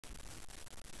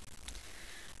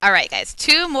All right, guys,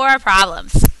 2 more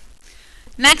problems.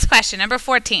 Next question, number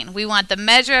 14. We want the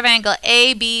measure of angle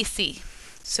ABC.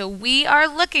 So we are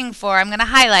looking for, I'm going to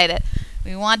highlight it.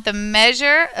 We want the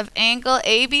measure of angle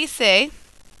ABC,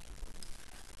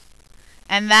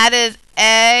 and that is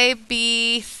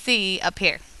ABC up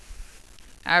here.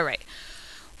 All right.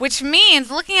 Which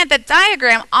means, looking at the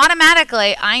diagram,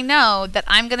 automatically I know that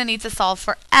I'm going to need to solve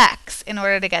for x in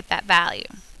order to get that value.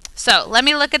 So let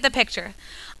me look at the picture.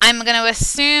 I'm going to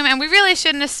assume, and we really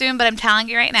shouldn't assume, but I'm telling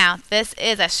you right now, this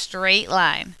is a straight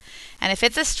line. And if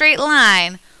it's a straight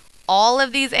line, all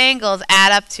of these angles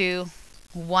add up to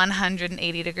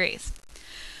 180 degrees.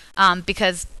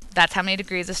 Because that's how many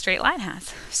degrees a straight line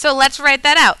has. So let's write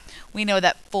that out. We know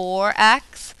that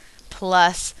 4x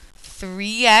plus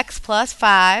 3x plus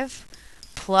 5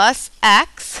 plus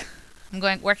x,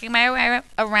 I'm working my way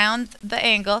around the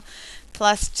angle,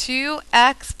 plus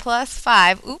 2x plus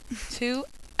 5,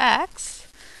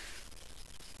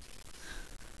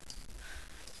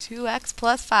 2x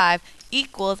plus 5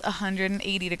 equals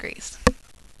 180 degrees.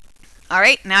 All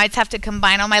right, now I just have to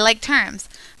combine all my like terms.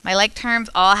 My like terms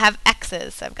all have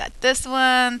x's. So I've got this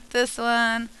one, this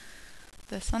one,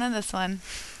 this one, and this one.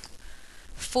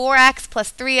 4x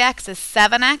plus 3x is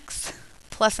 7x,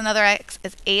 plus another x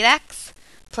is 8x,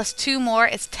 plus 2 more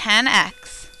is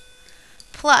 10x,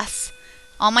 plus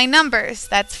all my numbers,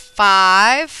 that's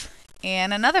 5,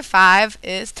 and another 5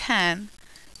 is 10,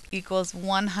 equals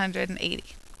 180.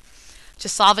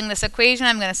 Just solving this equation,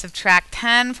 I'm going to subtract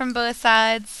 10 from both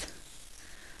sides.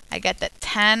 I get that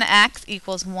 10x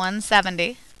equals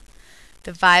 170.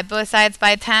 Divide both sides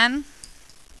by 10.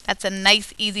 That's a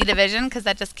nice easy division because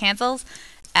that just cancels.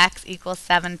 X equals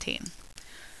 17.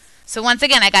 So once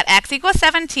again, I got x equals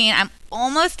 17. I'm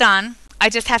almost done. I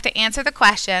just have to answer the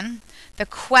question. The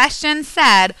question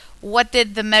said, what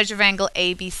did the measure of angle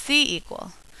ABC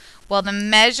equal? Well, the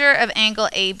measure of angle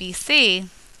ABC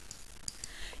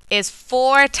is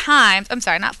 4 times, I'm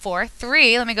sorry, not 4,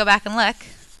 3. Let me go back and look.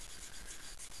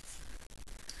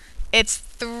 It's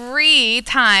 3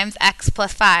 times x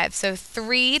plus 5. So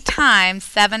 3 times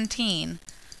 17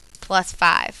 plus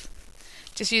 5.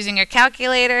 Just using your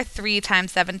calculator, 3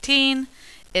 times 17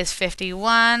 is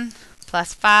 51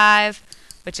 plus 5,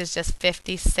 which is just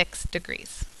 56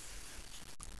 degrees.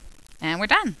 And we're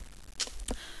done.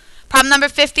 Problem number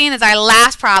 15 is our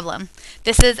last problem.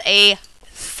 This is a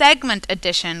segment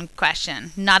addition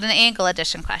question, not an angle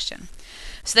addition question.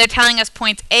 So they're telling us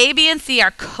points A, B, and C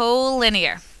are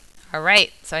collinear. All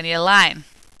right, so I need a line.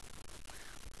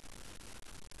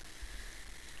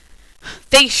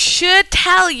 They should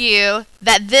tell you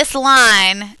that this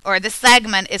line or this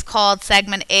segment is called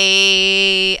segment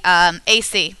AC.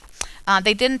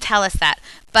 They didn't tell us that,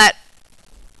 but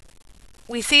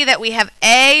we see that we have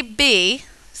AB,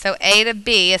 so A to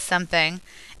B is something,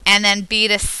 and then B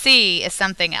to C is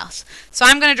something else. So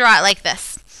I'm going to draw it like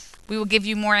this. We will give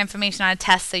you more information on a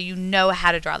test so you know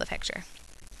how to draw the picture.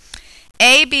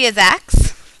 AB is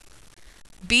x,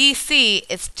 BC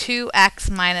is 2x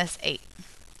minus 8.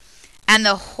 And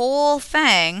the whole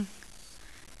thing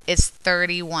is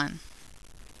 31.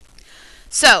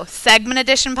 So, segment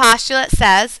addition postulate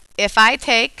says, if I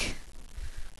take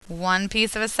one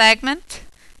piece of a segment,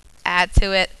 add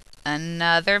to it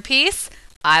another piece,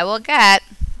 I will get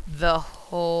the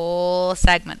whole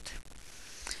segment.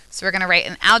 So we're going to write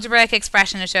an algebraic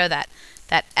expression to show that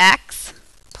x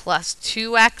plus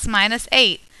 2x minus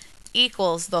 8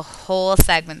 equals the whole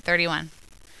segment, 31.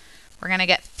 We're going to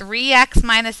get 3x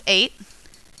minus 8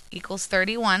 equals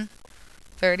 31.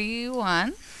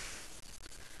 31.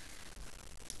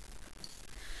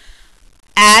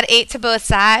 Add 8 to both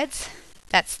sides.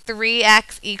 That's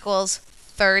 3x equals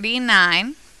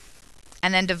 39.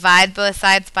 And then divide both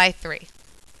sides by 3.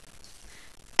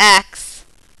 X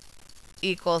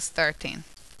equals 13.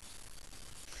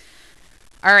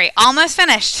 All right, almost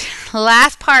finished.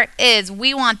 Last part is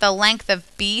we want the length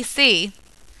of BC.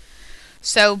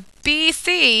 So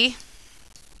BC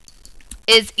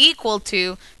is equal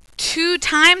to 2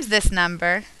 times this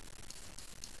number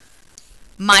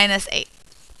minus 8.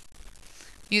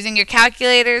 Using your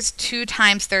calculators, 2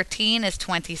 times 13 is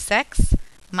 26,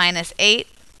 minus 8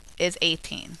 is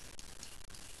 18.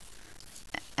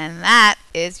 And that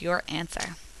is your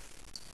answer.